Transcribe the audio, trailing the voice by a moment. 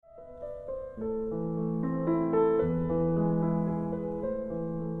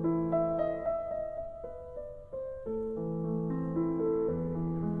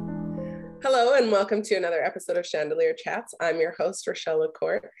and welcome to another episode of Chandelier Chats. I'm your host, Rochelle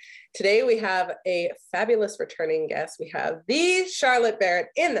LaCourte. Today we have a fabulous returning guest. We have the Charlotte Barrett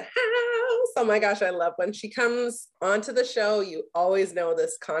in the house. Oh my gosh, I love when she comes onto the show. You always know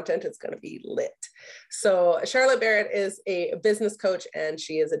this content is going to be lit. So Charlotte Barrett is a business coach and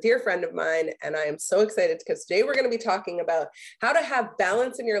she is a dear friend of mine. And I am so excited because today we're going to be talking about how to have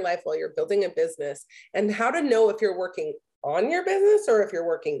balance in your life while you're building a business and how to know if you're working on your business or if you're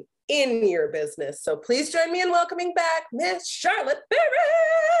working in your business. So please join me in welcoming back Miss Charlotte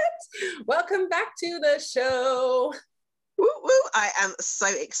Barrett. Welcome back to the show. Woo, woo. I am so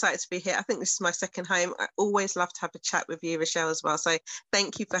excited to be here. I think this is my second home. I always love to have a chat with you, Rochelle, as well. So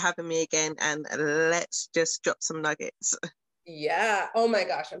thank you for having me again. And let's just drop some nuggets. Yeah. Oh my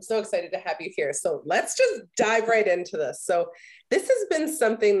gosh. I'm so excited to have you here. So let's just dive right into this. So this has been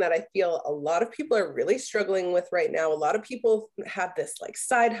something that I feel a lot of people are really struggling with right now. A lot of people have this like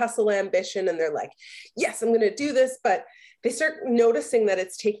side hustle ambition and they're like, yes, I'm going to do this, but they start noticing that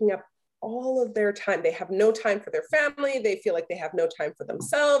it's taking up all of their time. They have no time for their family. They feel like they have no time for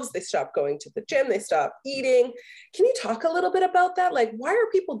themselves. They stop going to the gym. They stop eating. Can you talk a little bit about that? Like, why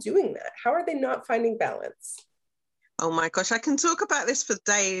are people doing that? How are they not finding balance? Oh my gosh, I can talk about this for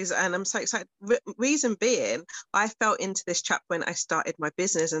days and I'm so excited. Reason being, I fell into this trap when I started my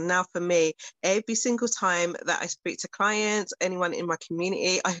business. And now for me, every single time that I speak to clients, anyone in my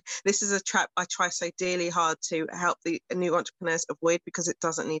community, this is a trap I try so dearly hard to help the new entrepreneurs avoid because it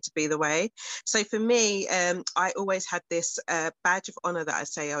doesn't need to be the way. So for me, I always had this badge of honor that I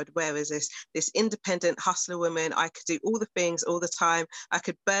say I would wear as this independent hustler woman. I could do all the things all the time. I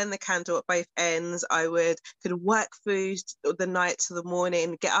could burn the candle at both ends. I could work through the night to the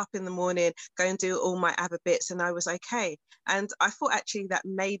morning, get up in the morning, go and do all my other bits, and I was okay. And I thought actually that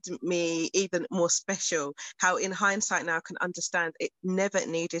made me even more special. How in hindsight now I can understand it never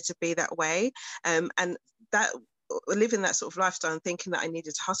needed to be that way. And that living that sort of lifestyle and thinking that I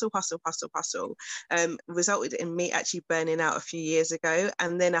needed to hustle, resulted in me actually burning out a few years ago.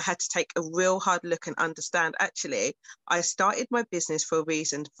 And then I had to take a real hard look and understand, actually, I started my business for a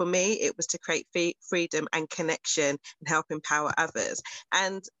reason. For me, it was to create freedom and connection and help empower others.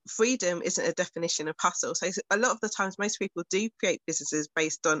 And freedom isn't a definition of hustle. So a lot of the times, most people do create businesses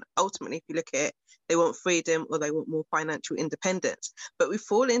based on, ultimately, if you look at it, they want freedom or they want more financial independence. But we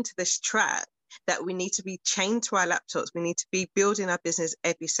fall into this trap that we need to be chained to our laptops. We need to be building our business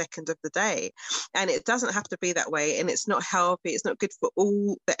every second of the day. And it doesn't have to be that way. And it's not healthy. It's not good for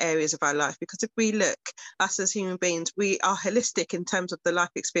all the areas of our life. Because if we look, us as human beings, we are holistic in terms of the life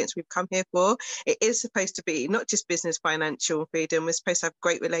experience we've come here for. It is supposed to be not just business, financial freedom. We're supposed to have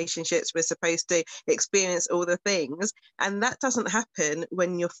great relationships. We're supposed to experience all the things. And that doesn't happen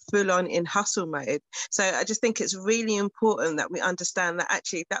when you're full on in hustle mode. So I just think it's really important that we understand that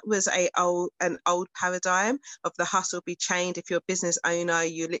actually that was an old paradigm of the hustle. Be chained. If you're a business owner,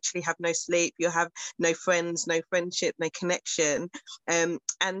 you literally have no sleep, you have no friends, no friendship, no connection.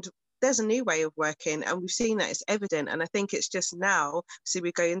 And there's a new way of working, and we've seen that it's evident. And I think it's just now, so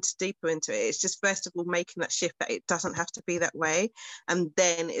we go deeper into it. It's just first of all making that shift that it doesn't have to be that way, and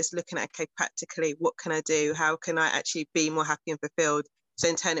then it's looking at, okay, practically, what can I do? How can I actually be more happy and fulfilled? So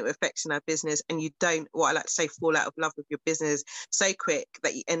in turn, it affects in our business, and you don't, what I like to say, fall out of love with your business so quick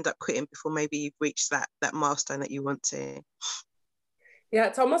that you end up quitting before maybe you've reached that milestone that you want to. Yeah,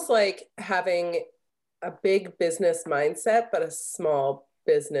 it's almost like having a big business mindset, but a small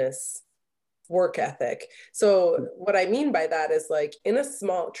business work ethic. So what I mean by that is, like, in a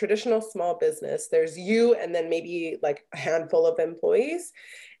traditional small business, there's you and then maybe like a handful of employees.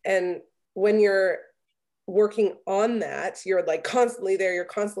 And when you're working on that, you're like constantly there,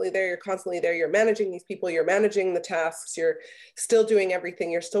 you're managing these people, you're managing the tasks, you're still doing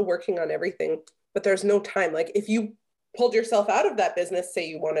everything, you're still working on everything, but there's no time. Like, if you pulled yourself out of that business, say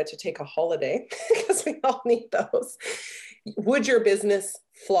you wanted to take a holiday, because we all need those, would your business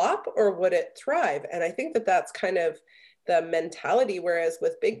flop or would it thrive? And I think that that's kind of the mentality. Whereas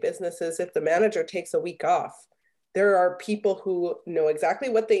with big businesses, if the manager takes a week off, there are people who know exactly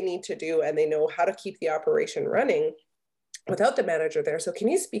what they need to do and they know how to keep the operation running without the manager there. So can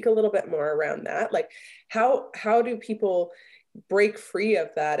you speak a little bit more around that? Like, how do people break free of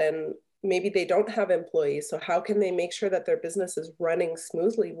that? And maybe they don't have employees, so how can they make sure that their business is running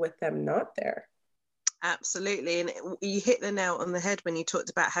smoothly with them not there? Absolutely. And you hit the nail on the head when you talked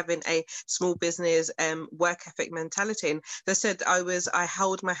about having a small business work ethic mentality. And as I said, I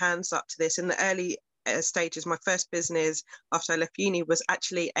held my hands up to this in the early stages. My first business after I left uni was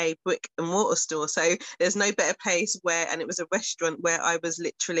actually a brick and mortar store. So there's no better place and it was a restaurant where I was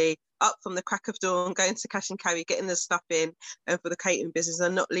literally up from the crack of dawn, going to cash and carry, getting the stuff in for the catering business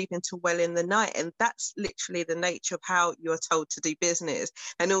and not leaving till well in the night. And that's literally the nature of how you're told to do business.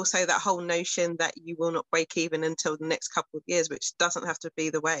 And also that whole notion that you will not break even until the next couple of years, which doesn't have to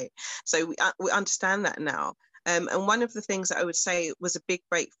be the way. So we understand that now. And one of the things that I would say was a big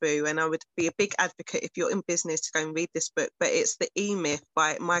breakthrough, and I would be a big advocate if you're in business to go and read this book, but it's The E-Myth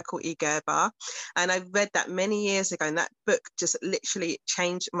by Michael E. Gerber. And I read that many years ago, and that book just literally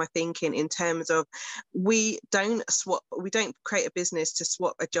changed my thinking in terms of we don't create a business to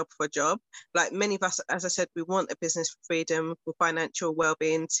swap a job for a job. Like many of us, as I said, we want a business for freedom, for financial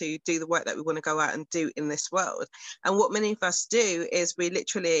well-being, to do the work that we want to go out and do in this world. And what many of us do is we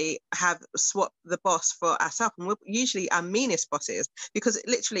literally have swapped the boss for ourselves. And we're usually our meanest bosses, because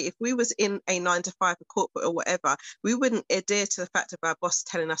literally if we was in a 9-to-5, a corporate or whatever, we wouldn't adhere to the fact of our boss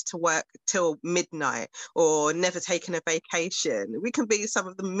telling us to work till midnight or never taking a vacation. We can be some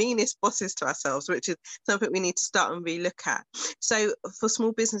of the meanest bosses to ourselves, which is something we need to start and relook at. So for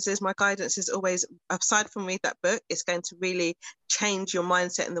small businesses, my guidance is always, aside from read that book, it's going to really change your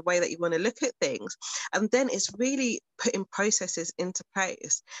mindset and the way that you want to look at things. And then it's really putting processes into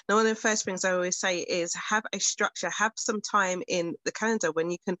place. Now, one of the first things I always say is have a structure, have some time in the calendar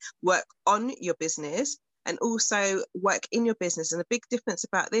when you can work on your business and also work in your business. And the big difference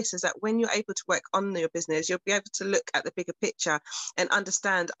about this is that when you're able to work on your business, you'll be able to look at the bigger picture and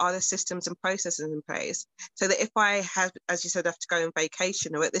understand, are there systems and processes in place? So that if I have, as you said, have to go on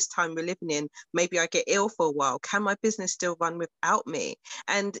vacation, or at this time we're living in, maybe I get ill for a while, can my business still run without me?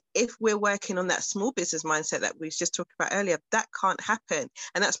 And if we're working on that small business mindset that we just talked about earlier, that can't happen.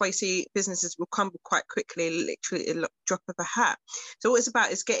 And that's why you see businesses will crumble quite quickly, literally a drop of a hat. So what it's about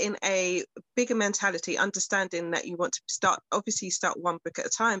is getting a bigger mentality, understanding that you want to start one brick at a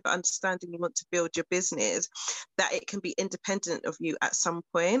time, but understanding you want to build your business, that it can be independent of you at some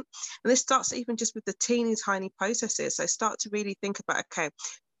point. And this starts even just with the teeny tiny processes. So start to really think about, okay,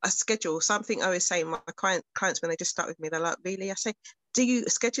 a schedule. Something I always say, my clients, when they just start with me, they're like, really? I say, do you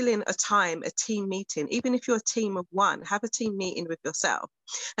schedule in a time, a team meeting? Even if you're a team of one, have a team meeting with yourself.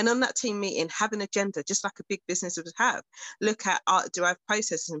 And on that team meeting, have an agenda, just like a big business would have. Look at, do I have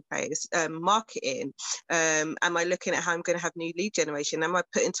processes in place? Marketing. Am I looking at how I'm going to have new lead generation? Am I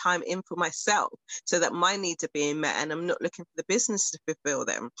putting time in for myself so that my needs are being met and I'm not looking for the business to fulfill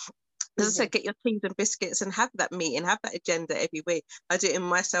them? As I said, get your teas and biscuits and have that meeting, have that agenda every week. I do it in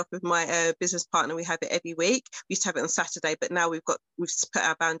myself with my business partner. We have it every week. We used to have it on Saturday, but now we've put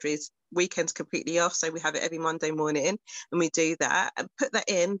our boundaries, weekends completely off. So we have it every Monday morning and we do that and put that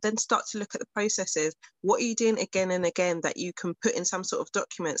in, then start to look at the processes. What are you doing again and again that you can put in some sort of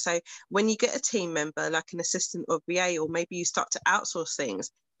document? So when you get a team member, like an assistant or VA, or maybe you start to outsource things,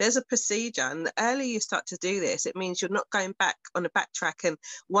 there's a procedure, and the earlier you start to do this, it means you're not going back on a backtrack and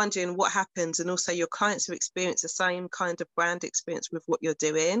wondering what happens, and also your clients have experienced the same kind of brand experience with what you're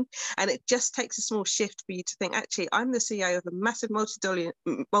doing. And it just takes a small shift for you to think, actually, I'm the CEO of a massive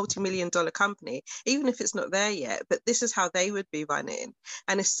multi-million dollar company, even if it's not there yet, but this is how they would be running.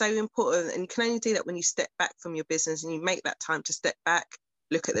 And it's so important, and you can only do that when you step back from your business and you make that time to step back,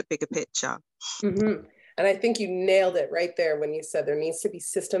 look at the bigger picture. Mm-hmm. And I think you nailed it right there when you said there needs to be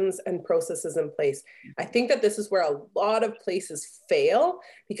systems and processes in place. I think that this is where a lot of places fail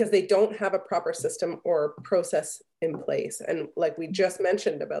because they don't have a proper system or process in place. And like we just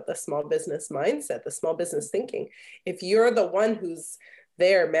mentioned about the small business mindset, the small business thinking, if you're the one who's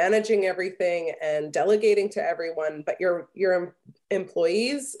there managing everything and delegating to everyone, but your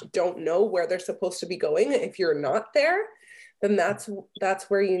employees don't know where they're supposed to be going, if you're not there, then that's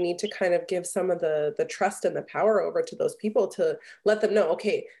where you need to kind of give some of the trust and the power over to those people to let them know,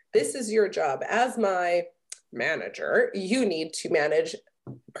 okay, this is your job. As my manager, you need to manage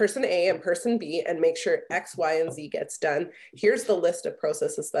person A and person B and make sure X, Y, and Z gets done. Here's the list of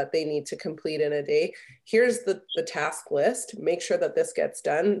processes that they need to complete in a day. Here's the task list. Make sure that this gets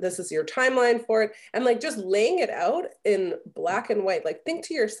done. This is your timeline for it. And like just laying it out in black and white, like think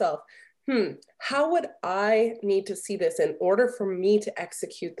to yourself, how would I need to see this in order for me to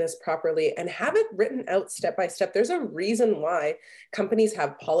execute this properly, and have it written out step by step? There's a reason why companies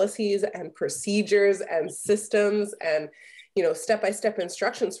have policies and procedures and systems and, you know, step-by-step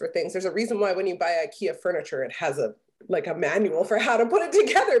instructions for things. There's a reason why when you buy IKEA furniture, it has a manual for how to put it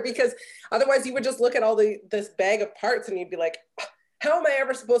together, because otherwise you would just look at all this bag of parts and you'd be like, how am I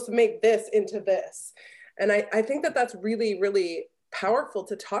ever supposed to make this into this? And I think that that's really, really powerful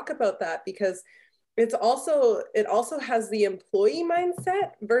to talk about that, because it also has the employee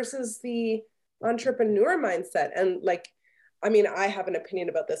mindset versus the entrepreneur mindset. And like, I mean, I have an opinion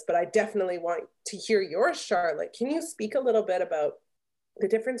about this, but I definitely want to hear yours, Charlotte. Can you speak a little bit about the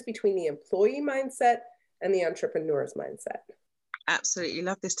difference between the employee mindset and the entrepreneur's mindset? Absolutely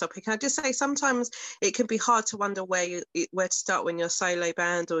love this topic. I just say sometimes it can be hard to wonder where to start when you're a solo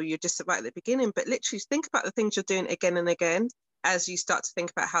band or you're just right at the beginning, but literally think about the things you're doing again and again as you start to think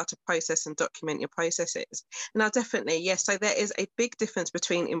about how to process and document your processes. Now, definitely, yes. So there is a big difference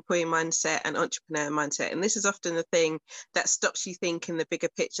between employee mindset and entrepreneur mindset. And this is often the thing that stops you thinking the bigger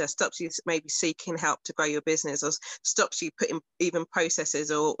picture, stops you maybe seeking help to grow your business, or stops you putting even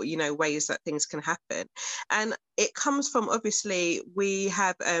processes or, ways that things can happen. And it comes from, obviously, we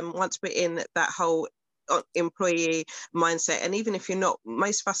have, once we're in that whole employee mindset, and even if you're not,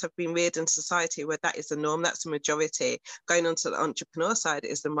 most of us have been reared in society where that is the norm, that's the majority. Going on to the entrepreneur side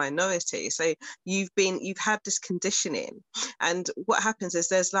is the minority. So you've had this conditioning, and what happens is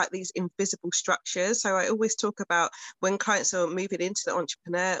there's like these invisible structures. So I always talk about when clients are moving into the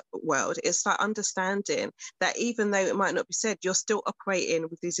entrepreneur world, it's like understanding that even though it might not be said, you're still operating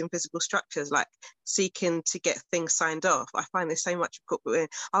with these invisible structures, like seeking to get things signed off. I find this so much in corporate.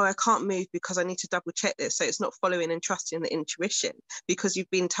 Oh, I can't move because I need to double check this. So it's not following and trusting the intuition because you've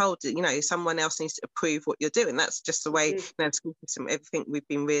been told that, someone else needs to approve what you're doing. That's just the way, the school system, everything we've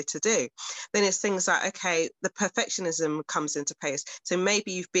been reared to do. Then it's things like, okay, the perfectionism comes into place. So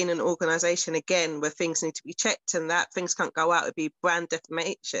maybe you've been in an organization again where things need to be checked and that things can't go out. It'd be brand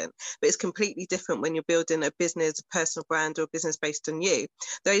defamation, but it's completely different when you're building a business, a personal brand or a business based on you.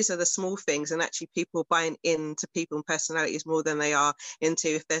 Those are the small things, and actually people buying into people and personalities more than they are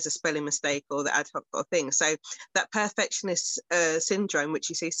into if there's a spelling mistake or the ad hoc or thing. So that perfectionist syndrome, which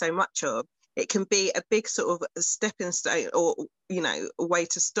you see so much of, it can be a big sort of stepping stone or, a way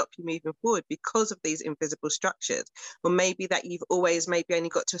to stop you moving forward because of these invisible structures. Or maybe that you've always maybe only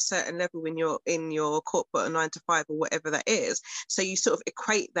got to a certain level when you're in your corporate or 9 to 5 or whatever that is. So you sort of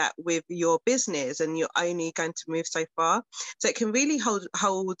equate that with your business and you're only going to move so far. So it can really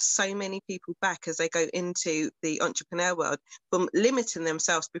hold so many people back as they go into the entrepreneur world from limiting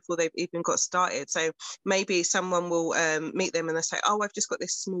themselves before they've even got started. So maybe someone will meet them and they say, oh, I've just got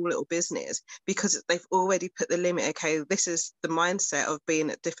this small little business, because they've already put the limit. Okay, this is the mindset of being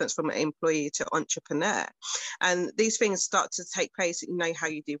a difference from an employee to entrepreneur. And these things start to take place. How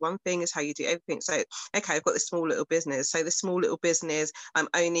you do one thing is how you do everything. So, okay, I've got this small little business. So the small little business, I'm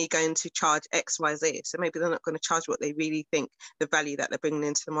only going to charge X, Y, Z. So maybe they're not going to charge what they really think the value that they're bringing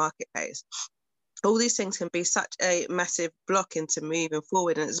into the marketplace. All these things can be such a massive block into moving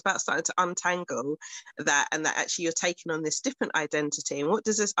forward, and it's about starting to untangle that, and that actually you're taking on this different identity. And what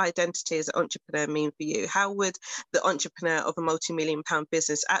does this identity as an entrepreneur mean for you? How would the entrepreneur of a multi-million-pound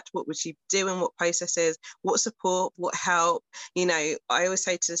business act? What would she do, and what processes, what support, what help? I always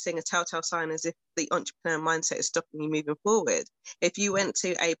say to this thing, a telltale sign is if the entrepreneur mindset is stopping you moving forward. If you went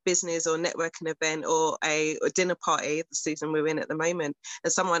to a business or networking event or a dinner party, the season we're in at the moment,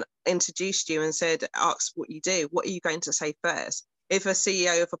 and someone introduced you and said, ask what you do, what are you going to say first? If a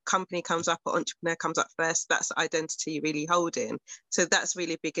CEO of a company comes up or entrepreneur comes up first, that's the identity you're really holding. So that's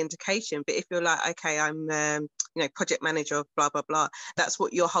really a big indication. But if you're like, okay, I'm project manager of blah, blah, blah, that's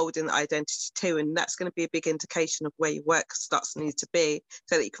what you're holding the identity to. And that's going to be a big indication of where your work starts to need to be,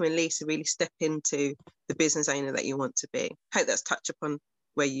 so that you can release and really step into the business owner that you want to be. I hope that's touched upon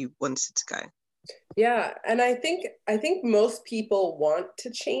where you wanted to go. Yeah. And I think most people want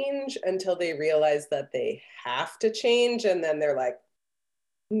to change until they realize that they have to change. And then they're like,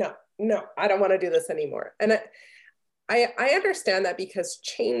 no, I don't want to do this anymore. And I understand that, because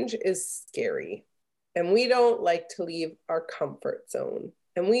change is scary and we don't like to leave our comfort zone.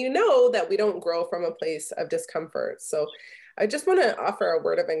 And we know that we don't grow from a place of discomfort. So I just want to offer a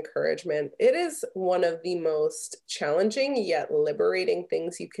word of encouragement. It is one of the most challenging yet liberating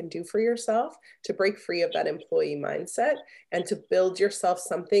things you can do for yourself, to break free of that employee mindset and to build yourself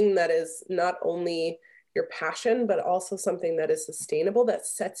something that is not only your passion, but also something that is sustainable, that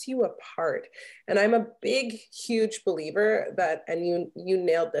sets you apart. And I'm a big, huge believer that, and you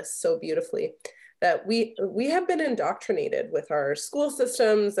nailed this so beautifully, that we have been indoctrinated with our school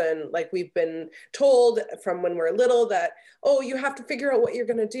systems, and like we've been told from when we're little that, oh, you have to figure out what you're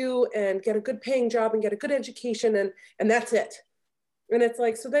going to do and get a good paying job and get a good education, and that's it. And it's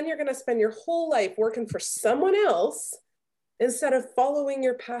like, so then you're going to spend your whole life working for someone else instead of following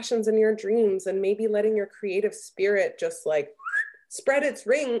your passions and your dreams, and maybe letting your creative spirit just like spread its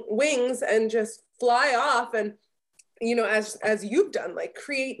wings and just fly off and you know, as you've done, like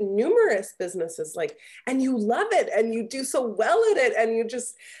create numerous businesses, like, and you love it and you do so well at it, and you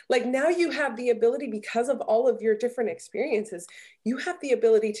just like, now you have the ability, because of all of your different experiences, you have the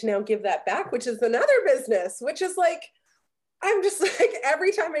ability to now give that back, which is another business, which is like, I'm just like,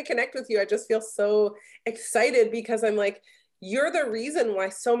 every time I connect with you, I just feel so excited, because I'm like, you're the reason why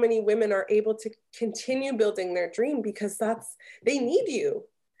so many women are able to continue building their dream, because they need you.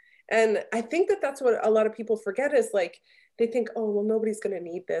 And I think that that's what a lot of people forget, is like, they think, oh, well, nobody's going to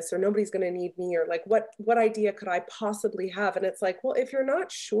need this, or nobody's going to need me, or like, what idea could I possibly have? And it's like, well, if you're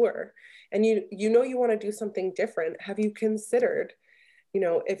not sure, and you know you want to do something different, have you considered, you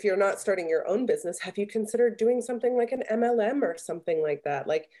know, if you're not starting your own business, have you considered doing something like an MLM or something like that?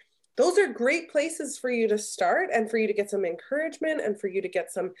 Like, those are great places for you to start, and for you to get some encouragement, and for you to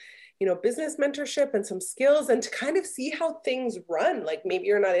get some, you know, business mentorship and some skills, and to kind of see how things run. Like, maybe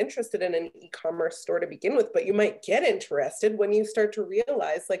you're not interested in an e-commerce store to begin with, but you might get interested when you start to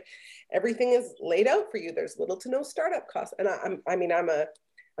realize like everything is laid out for you. There's little to no startup costs. And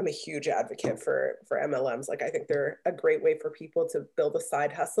I'm a huge advocate for MLMs. Like, I think they're a great way for people to build a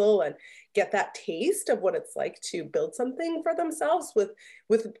side hustle and get that taste of what it's like to build something for themselves with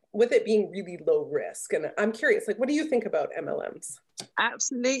it being really low risk. And I'm curious, like, what do you think about MLMs?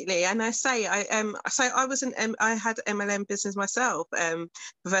 Absolutely, and I say so I was I had MLM business myself for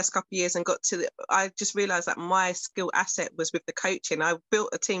the first couple of years, and I just realized that my skill asset was with the coaching. I built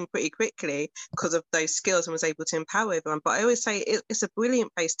a team pretty quickly because of those skills, and was able to empower everyone. But I always say it's a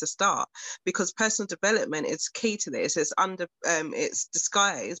brilliant place to start, because personal development is key to this. It's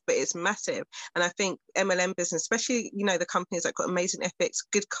disguised, but it's massive. And I think MLM business, especially, you know, the companies that got amazing ethics,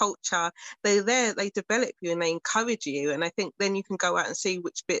 good culture, they're there, they develop you and they encourage you. And I think then you can go out and see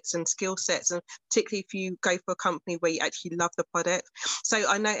which bits and skill sets, and particularly if you go for a company where you actually love the product. So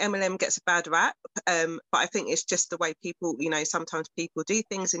I know MLM gets a bad rap, but I think it's just the way people, you know, sometimes people do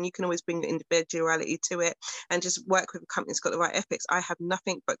things, and you can always bring individuality to it and just work with a company that's got the right ethics. I have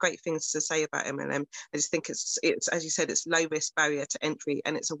nothing but great things to say about MLM. I just think it's as you said, it's low risk barrier to entry,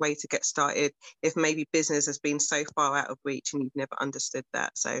 and it's a way to get started if maybe business has been so far out of reach and you've never understood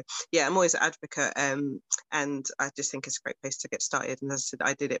that. So yeah, I'm always an advocate, and I just think it's a great place to get started. And as I said,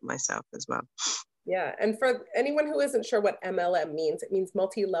 I did it myself as well. Yeah. And for anyone who isn't sure what MLM means, it means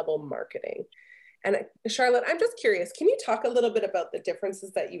multi-level marketing. And Charlotte, I'm just curious, can you talk a little bit about the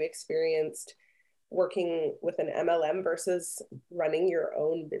differences that you've experienced working with an MLM versus running your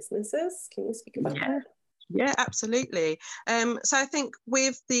own businesses? Can you speak about that? Yeah, absolutely. So I think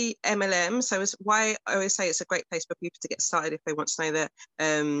with the MLM, so it's why I always say it's a great place for people to get started if they want to know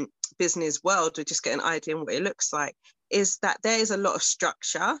the business world, or just get an idea on what it looks like, is that there is a lot of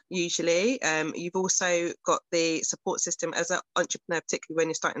structure usually. You've also got the support system as an entrepreneur, particularly when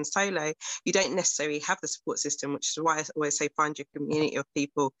you're starting solo. You don't necessarily have the support system, which is why I always say find your community of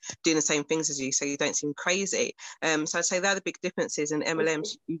people doing the same things as you, so you don't seem crazy. So I'd say they're the big differences. In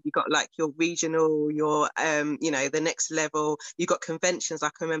MLMs, you've got like your regional, your you know, the next level. You've got conventions.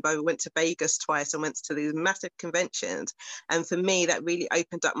 Like I remember I went to Vegas twice and went to these massive conventions, and for me that really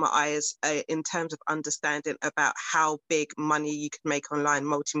opened up my eyes in terms of understanding about how big money you could make online,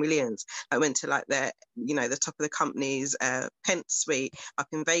 multi-millions. I went to like the, you know, the top of the company's Pence Suite up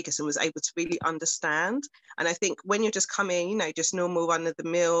in Vegas, and was able to really understand. And I think when you're just coming, you know, just normal run of the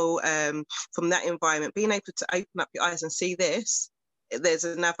mill from that environment, being able to open up your eyes and see this, there's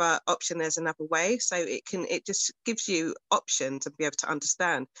another option, there's another way. So it just gives you options and be able to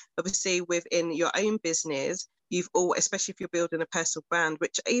understand. Obviously within your own business, especially if you're building a personal brand,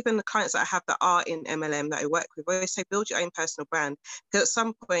 which even the clients that I have that are in MLM that I work with, I always say build your own personal brand, because at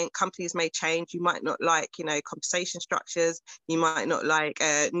some point companies may change. You might not like, you know, compensation structures, you might not like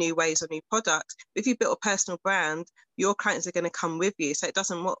new ways or new products. If you build a personal brand, your clients are going to come with you. So it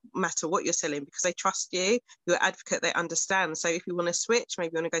doesn't matter what you're selling, because they trust you, you're an advocate, they understand. So if you want to switch,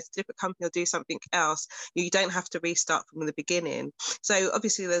 maybe you want to go to a different company or do something else, you don't have to restart from the beginning. So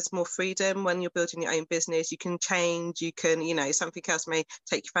obviously there's more freedom when you're building your own business. You can change, you can, you know, something else may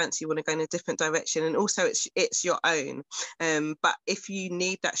take your fancy, you want to go in a different direction, and also it's your own. But if you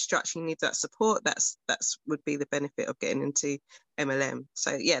need that structure, you need that support, that's would be the benefit of getting into MLM.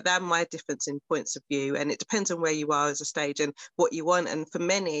 So yeah, they're my difference in points of view, and it depends on where you are as a stage and what you want. And for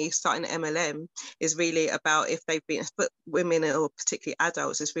many, starting MLM is really about, if they've been, but women or particularly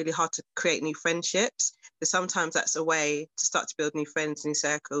adults, it's really hard to create new friendships. So sometimes that's a way to start to build new friends, new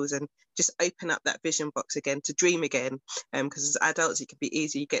circles, and just open up that vision box again, to dream again. Because as adults, it can be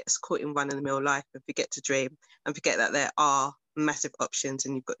easy, you get caught in run-of-the-mill life and forget to dream and forget that there are massive options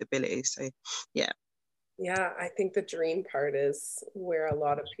and you've got the ability. So yeah. Yeah, I think the dream part is where a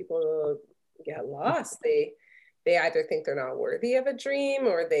lot of people get lost. They they either think they're not worthy of a dream,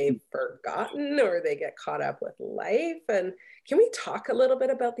 or they've forgotten, or they get caught up with life. And can we talk a little bit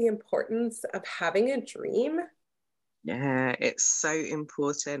about the importance of having a dream? Yeah, it's so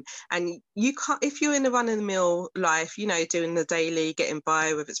important. And you can't, if you're in a run-of-the-mill life, you know, doing the daily, getting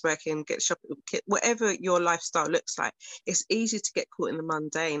by, whether it's working, get shopping, whatever your lifestyle looks like, it's easy to get caught in the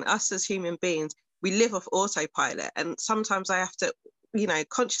mundane. Us as human beings, we live off autopilot. And sometimes I have to, you know,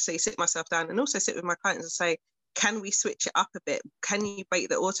 consciously sit myself down and also sit with my clients and say, can we switch it up a bit? Can you break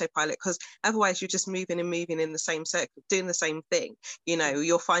the autopilot? Because otherwise you're just moving and moving in the same circle, doing the same thing. You know,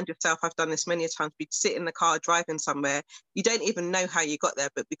 you'll find yourself, I've done this many times, we sit in the car driving somewhere, you don't even know how you got there,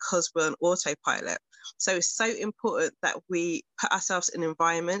 but because we're on autopilot. So it's so important that we put ourselves in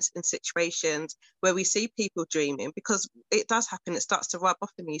environments, in situations where we see people dreaming, because it does happen, it starts to rub off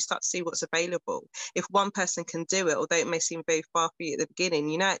on you, you start to see what's available. If one person can do it, although it may seem very far for you at the beginning,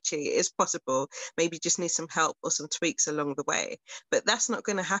 you know, actually it is possible, maybe you just need some help or some tweaks along the way. But that's not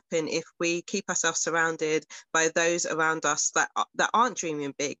going to happen if we keep ourselves surrounded by those around us that aren't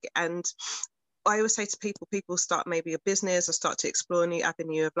dreaming big. And I always say to people start maybe a business or start to explore a new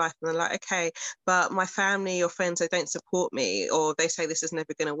avenue of life, and they're like, okay, but my family or friends, they don't support me, or they say this is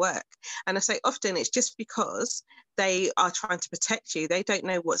never going to work. And I say often it's just because they are trying to protect you. They don't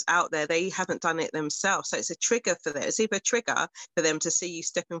know what's out there. They haven't done it themselves. So it's a trigger for them. It's either a trigger for them to see you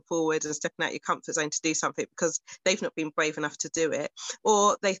stepping forward and stepping out your comfort zone to do something because they've not been brave enough to do it.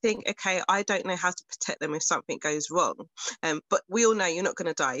 Or they think, okay, I don't know how to protect them if something goes wrong. But we all know you're not going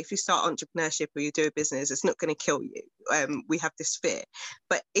to die. If you start entrepreneurship or you do a business, it's not going to kill you. We have this fear.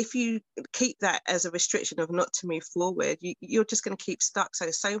 But if you keep that as a restriction of not to move forward, you're just going to keep stuck. So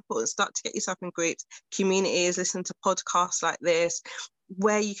it's so important. Start to get yourself in groups, communities, listen to podcasts like this,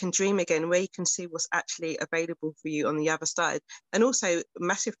 where you can dream again, where you can see what's actually available for you on the other side. And also a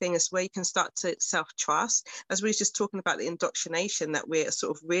massive thing is where you can start to self-trust. As we were just talking about the indoctrination that we're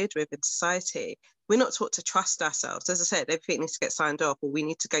sort of reared with in society, we're not taught to trust ourselves. As I said, everything needs to get signed off, or we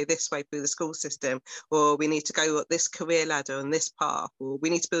need to go this way through the school system, or we need to go up this career ladder on this path, or we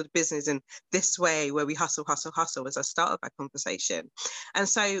need to build a business in this way where we hustle, hustle, hustle, as I started our conversation. And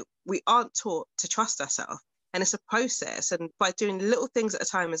so we aren't taught to trust ourselves. And it's a process. And by doing little things at a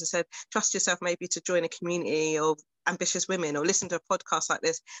time, as I said, trust yourself maybe to join a community of ambitious women, or listen to a podcast like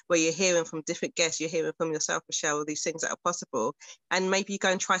this where you're hearing from different guests, you're hearing from yourself, Michelle, all these things that are possible. And maybe you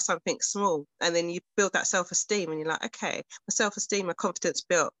go and try something small, and then you build that self-esteem, and you're like, okay, my self-esteem, my confidence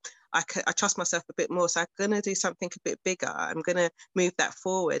built. I trust myself a bit more. So I'm going to do something a bit bigger. I'm going to move that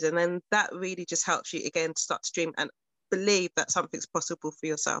forward. And then that really just helps you again to start to dream and believe that something's possible for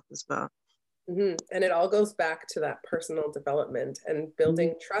yourself as well. Mm-hmm. And it all goes back to that personal development, and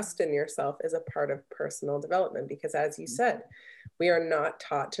building trust in yourself is a part of personal development, because as you said, we are not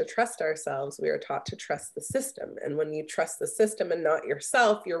taught to trust ourselves. We are taught to trust the system. And when you trust the system and not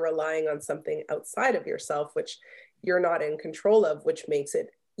yourself, you're relying on something outside of yourself, which you're not in control of, which makes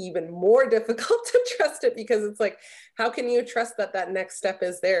it even more difficult to trust it, because it's like, how can you trust that that next step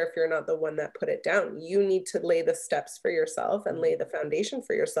is there if you're not the one that put it down? You need to lay the steps for yourself and lay the foundation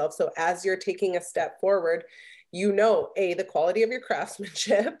for yourself. So as you're taking a step forward, you know, A, the quality of your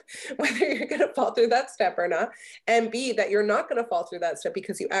craftsmanship, whether you're going to fall through that step or not, and B, that you're not going to fall through that step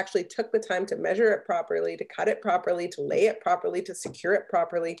because you actually took the time to measure it properly, to cut it properly, to lay it properly, to secure it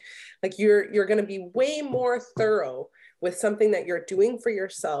properly. Like you're going to be way more thorough with something that you're doing for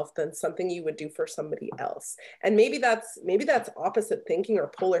yourself than something you would do for somebody else. And maybe that's opposite thinking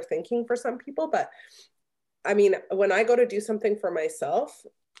or polar thinking for some people. But I mean, when I go to do something for myself,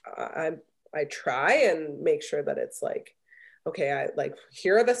 I try and make sure that it's like, okay, I like,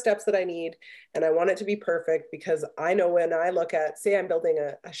 here are the steps that I need, and I want it to be perfect, because I know when I look at, say I'm building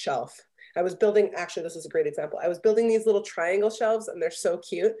a shelf. I was building, actually, this is a great example. I was building these little triangle shelves, and they're so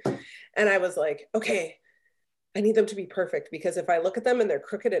cute. And I was like, okay, I need them to be perfect, because if I look at them and they're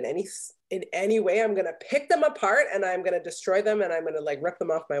crooked in any way, I'm going to pick them apart and I'm going to destroy them, and I'm going to like rip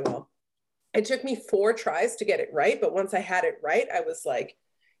them off my wall. It took me 4 tries to get it right. But once I had it right, I was like,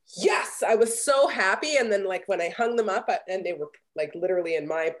 yes, I was so happy. And then like when I hung them up and they were like literally in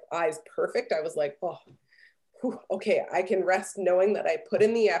my eyes perfect, I was like, oh, whew, okay, I can rest knowing that I put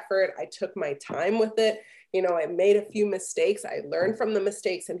in the effort. I took my time with it. You know, I made a few mistakes. I learned from the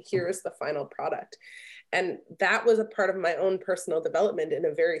mistakes, and here's the final product. And that was a part of my own personal development in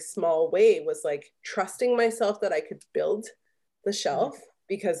a very small way, was like trusting myself that I could build the shelf,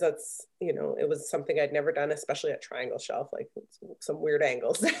 because that's, you know, it was something I'd never done, especially at Triangle Shelf, like some weird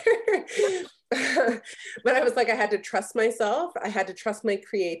angles there. But I was like, I had to trust myself. I had to trust my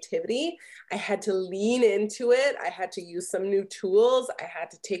creativity. I had to lean into it. I had to use some new tools. I had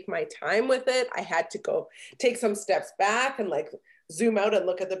to take my time with it. I had to go take some steps back and like zoom out and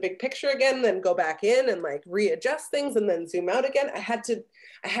look at the big picture again, then go back in and like readjust things and then zoom out again. I had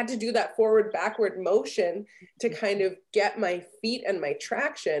to do that forward backward motion to kind of get my feet and my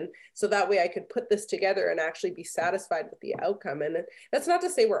traction, so that way I could put this together and actually be satisfied with the outcome. And that's not to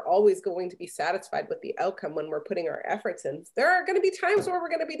say we're always going to be satisfied with the outcome when we're putting our efforts in. There are going to be times where we're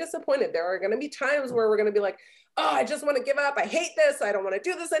going to be disappointed. There are going to be times where we're going to be like, oh, I just want to give up. I hate this. I don't want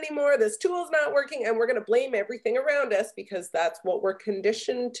to do this anymore. This tool is not working. And we're going to blame everything around us because that's what we're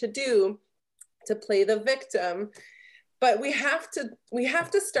conditioned to do, to play the victim. But we have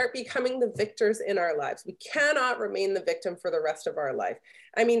to start becoming the victors in our lives. We cannot remain the victim for the rest of our life.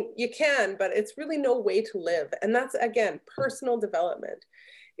 I mean, you can, but it's really no way to live. And that's, again, personal development.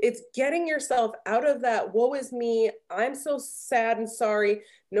 It's getting yourself out of that, woe is me, I'm so sad and sorry,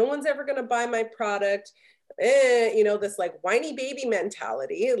 no one's ever going to buy my product. You know, this like whiny baby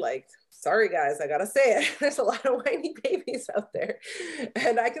mentality, like, sorry guys, I gotta say it, there's a lot of whiny babies out there.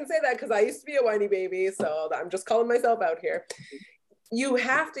 And I can say that because I used to be a whiny baby, so I'm just calling myself out here. You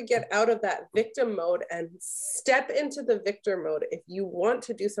have to get out of that victim mode and step into the victor mode if you want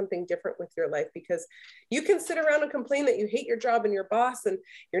to do something different with your life, because you can sit around and complain that you hate your job and your boss and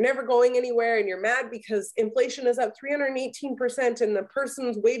you're never going anywhere and you're mad because inflation is up 318% and the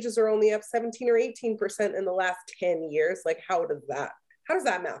person's wages are only up 17 or 18% in the last 10 years. Like, how does that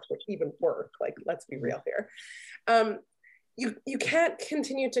math even work? Like, let's be real here. You can't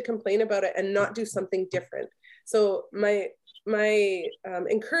continue to complain about it and not do something different. So my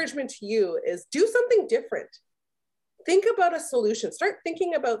encouragement to you is do something different. Think about a solution. Start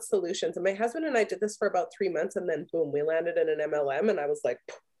thinking about solutions. And my husband and I did this for about 3 months, and then boom, we landed in an MLM, and I was like,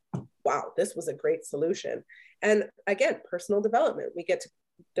 wow, this was a great solution. And again, personal development. We get to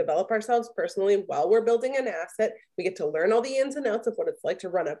develop ourselves personally while we're building an asset. We get to learn all the ins and outs of what it's like to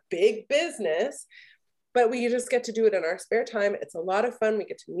run a big business, but we just get to do it in our spare time. It's a lot of fun. We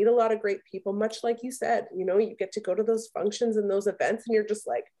get to meet a lot of great people, much like you said. You know, you get to go to those functions and those events, and you're just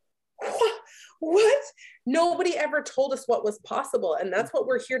like, what? Nobody ever told us what was possible. And that's what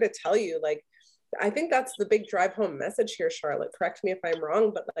we're here to tell you. Like, I think that's the big drive home message here, Charlotte. Correct me if I'm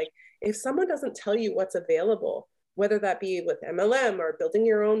wrong, but like, if someone doesn't tell you what's available, whether that be with MLM or building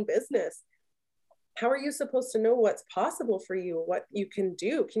your own business, how are you supposed to know what's possible for you, what you can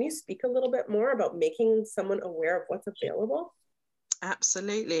do? Can you speak a little bit more about making someone aware of what's available?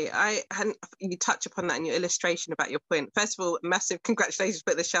 Absolutely. You touch upon that in your illustration about your point. First of all, massive congratulations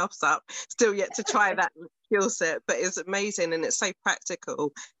for the shelves up. Still yet to try that skill set, but it's amazing and it's so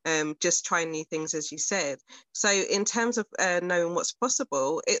practical. Just trying new things, as you said. So in terms of knowing what's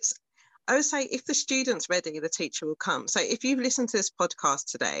possible, I would say if the student's ready, the teacher will come. So if you've listened to this podcast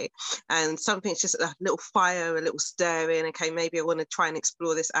today and something's just a little fire, a little stirring, okay, maybe I want to try and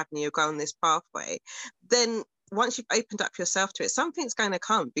explore this avenue or go on this pathway, then once you've opened up yourself to it, something's going to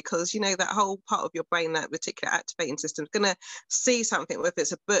come, because, you know, that whole part of your brain, that reticular activating system, is going to see something, whether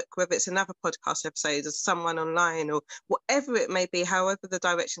it's a book, whether it's another podcast episode, or someone online, or whatever it may be, however the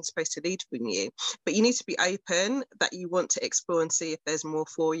direction's supposed to lead from you. But you need to be open that you want to explore and see if there's more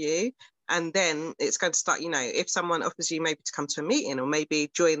for you. And then it's going to start, you know, if someone offers you maybe to come to a meeting, or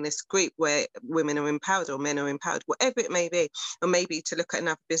maybe join this group where women are empowered or men are empowered, whatever it may be, or maybe to look at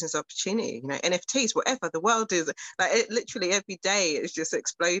another business opportunity, you know, NFTs, whatever. The world is like, it literally every day is just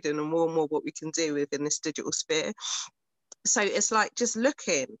exploding, and more what we can do within this digital sphere. So it's like just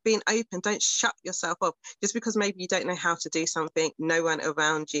looking, being open, don't shut yourself off just because maybe you don't know how to do something, no one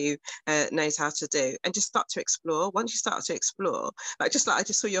around you knows how to do, and just start to explore. Once you start to explore, like I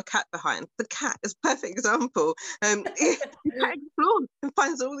just saw your cat behind, the cat is a perfect example. The cat explores and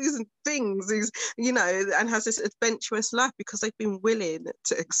finds all these things, you know, and has this adventurous life because they've been willing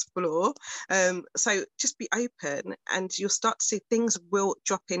to explore. So just be open, and you'll start to see things will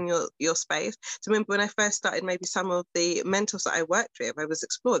drop in your space. So remember when I first started, maybe some of the mentors that I worked with, I was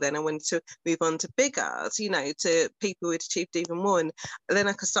explore, then I wanted to move on to bigger, you know, to people who had achieved even more, and then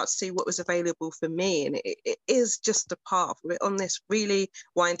I could start to see what was available for me. And it is just a path. We're on this really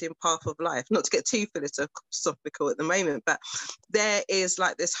winding path of life, not to get too philosophical at the moment, but there is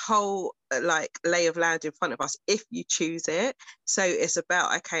like this whole like lay of land in front of us if you choose it. So it's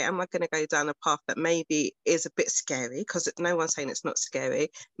about, okay, am I going to go down a path that maybe is a bit scary, because no one's saying it's not scary.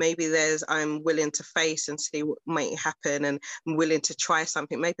 Maybe I'm willing to face and see what might happen, and I'm willing to try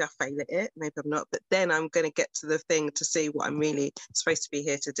something. Maybe I fail at it, maybe I'm not, but then I'm going to get to the thing to see what I'm really supposed to be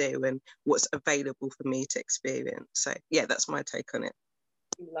here to do and what's available for me to experience. So yeah, that's my take on it.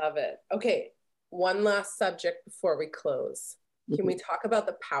 Love it. Okay, one last subject before we close. Can we talk about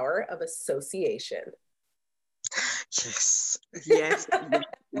the power of association? Yes, yes,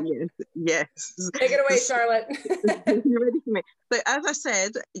 yes, yes. Take it away, Charlotte. You ready for me? So as I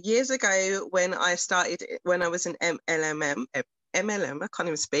said, years ago when I was in MLM, I can't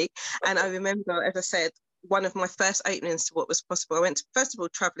even speak. And I remember, as I said, one of my first openings to what was possible, I went to, first of all,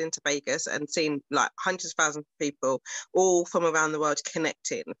 traveling to Vegas and seeing like hundreds of thousands of people all from around the world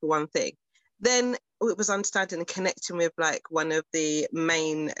connecting for one thing. Then it was understanding and connecting with like one of the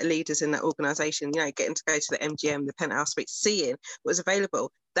main leaders in that organization, you know, getting to go to the MGM, the Penthouse Suite, seeing what was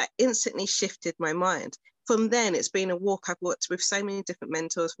available. That instantly shifted my mind. From then, it's been a walk. I've worked with so many different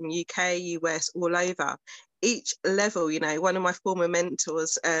mentors from UK, US, all over. Each level, you know, one of my former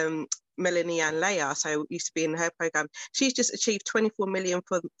mentors, Melanie Ann Leah, so used to be in her program, she's just achieved 24 million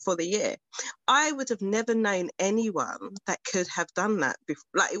for the year. I would have never known anyone that could have done that before.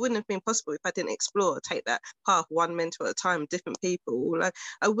 Like, it wouldn't have been possible if I didn't explore, take that path, one mentor at a time, different people. Like,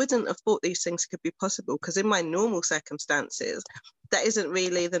 I wouldn't have thought these things could be possible, because in my normal circumstances, that isn't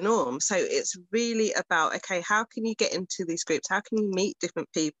really the norm. So it's really about, okay, how can you get into these groups? How can you meet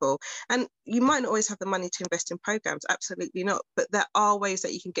different people? And you might not always have the money to invest in programs, absolutely not. But there are ways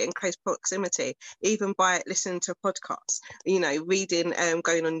that you can get in close proximity, even by listening to podcasts, you know, reading,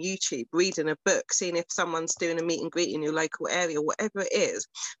 going on YouTube, reading a book, seeing if someone's doing a meet and greet in your local area, whatever it is.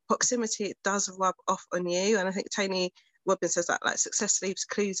 Proximity, it does rub off on you. And I think Tony Robbins says that, like, success leaves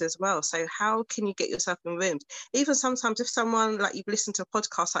clues as well. So how can you get yourself in rooms? Even sometimes if someone, like, you've listened to a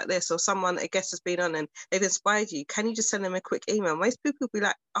podcast like this, or someone, a guest has been on and they've inspired you, can you just send them a quick email? Most people will be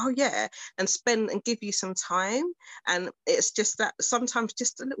like, oh yeah, and spend and give you some time. And it's just that sometimes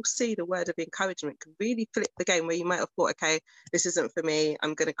just a little seed, a word of encouragement can really flip the game, where you might have thought, okay, this isn't for me,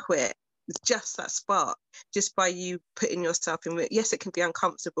 I'm going to quit. Just that spark, just by you putting yourself in. Yes, it can be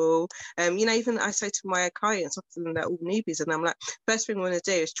uncomfortable. You know, even I say to my clients, often they're all newbies, and I'm like, first thing we want to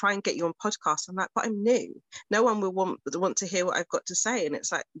do is try and get you on podcasts. I'm like, but I'm new. No one will want to hear what I've got to say. And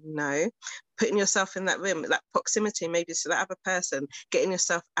it's like, no, putting yourself in that room, that proximity, maybe to that other person, getting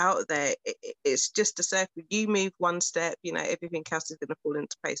yourself out there. It's just a circle. You move one step, you know, everything else is going to fall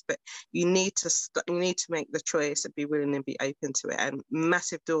into place. But you need to make the choice and be willing and be open to it. And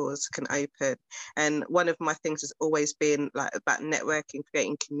massive doors can open. And one of my things has always been like about networking,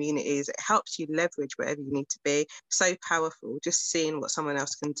 creating communities. It helps you leverage wherever you need to be. So powerful, just seeing what someone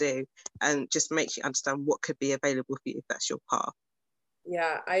else can do, and just makes you understand what could be available for you if that's your path.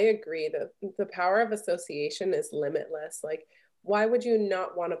 Yeah, I agree. The power of association is limitless. Like, why would you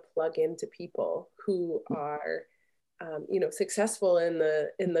not want to plug into people who are, you know, successful in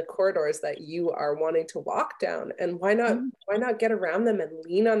the corridors that you are wanting to walk down? And why not get around them and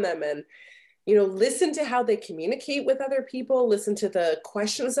lean on them, and, you know, listen to how they communicate with other people, listen to the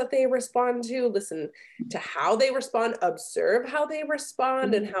questions that they respond to, listen to how they respond, observe how they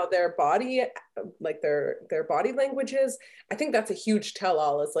respond, and how their body, like their body language is. I think that's a huge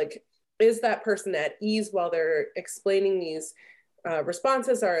tell-all, is like, is that person at ease while they're explaining these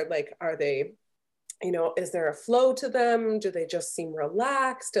responses? Are they, you know, is there a flow to them? Do they just seem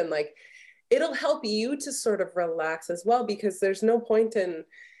relaxed? And like, it'll help you to sort of relax as well, because there's no point in,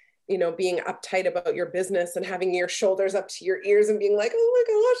 you know, being uptight about your business and having your shoulders up to your ears and being like, oh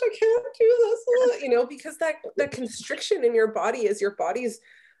my gosh, I can't do this, you know, because that constriction in your body is your body's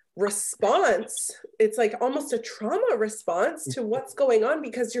response. It's like almost a trauma response to what's going on,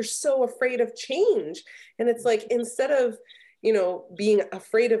 because you're so afraid of change. And it's like, instead of, you know, being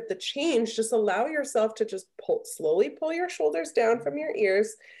afraid of the change, just allow yourself to just slowly pull your shoulders down from your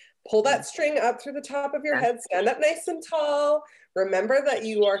ears, pull that string up through the top of your head, stand up nice and tall. Remember that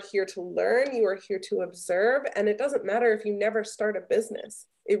you are here to learn, you are here to observe, and it doesn't matter if you never start a business.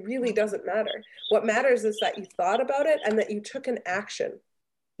 It really doesn't matter. What matters is that you thought about it and that you took an action.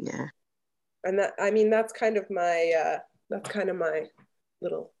 Yeah. And that, I mean, that's kind of my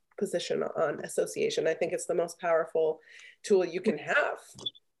little position on association. I think it's the most powerful tool you can have.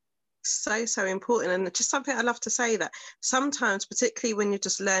 So important. And just something I love to say, that sometimes, particularly when you're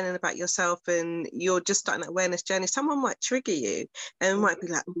just learning about yourself and you're just starting that awareness journey, someone might trigger you and might be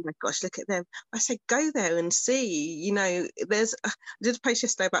like, oh my gosh, look at them. I say, go there and see, you know, I did a post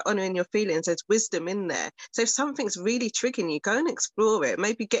yesterday about honoring your feelings. There's wisdom in there. So if something's really triggering you, go and explore it.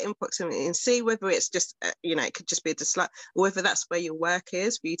 Maybe get in proximity and see whether it's just, you know, it could just be a dislike, or whether that's where your work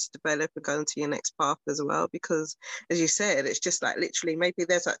is for you to develop and go into your next path as well. Because as you said, it's just like literally maybe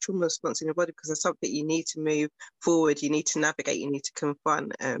there's that trauma response in your body because there's something you need to move forward, you need to navigate, you need to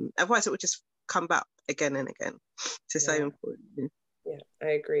confront. Otherwise, it will just come back again and again. So so important. Yeah,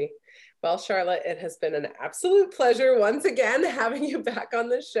 I agree. Well, Charlotte, it has been an absolute pleasure once again having you back on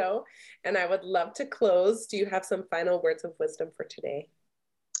the show. And I would love to close. Do you have some final words of wisdom for today?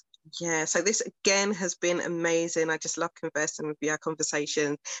 Yeah, so this again has been amazing. I just love conversing with you, our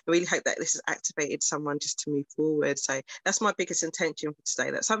conversations. I really hope that this has activated someone just to move forward. So that's my biggest intention for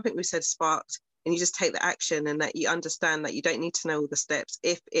today. That something we said sparked, and you just take the action, and that you understand that you don't need to know all the steps.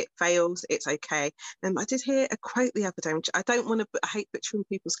 If it fails, it's okay. I did hear a quote the other day, which I don't want to, I hate butchering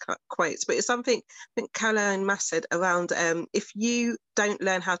people's quotes, but it's something I think Caroline Mass said around if you don't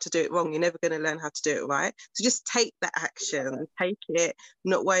learn how to do it wrong, you're never going to learn how to do it right. So just take that action, take it,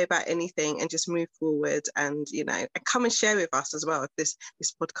 not worry about anything, and just move forward. And you know, and come and share with us as well if this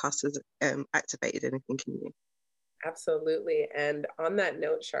podcast has activated anything in you. Absolutely. And on that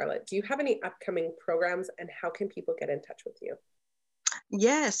note, Charlotte, do you have any upcoming programs, and how can people get in touch with you?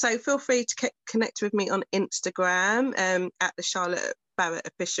 Yeah, so feel free to connect with me on Instagram at the Charlotte Barrett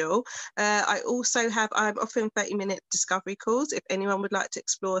Official. I'm offering 30-minute discovery calls if anyone would like to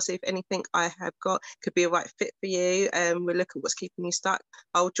explore, see if anything I have got could be a right fit for you. We'll look at what's keeping you stuck.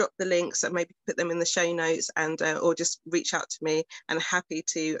 I'll drop the links and maybe put them in the show notes, and or just reach out to me, and I'm happy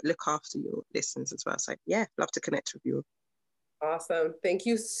to look after your listeners as well. So yeah, love to connect with you. Awesome. Thank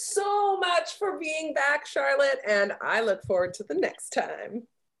you so much for being back, Charlotte, and I look forward to the next time.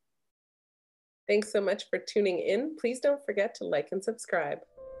 Thanks so much for tuning in. Please don't forget to like and subscribe.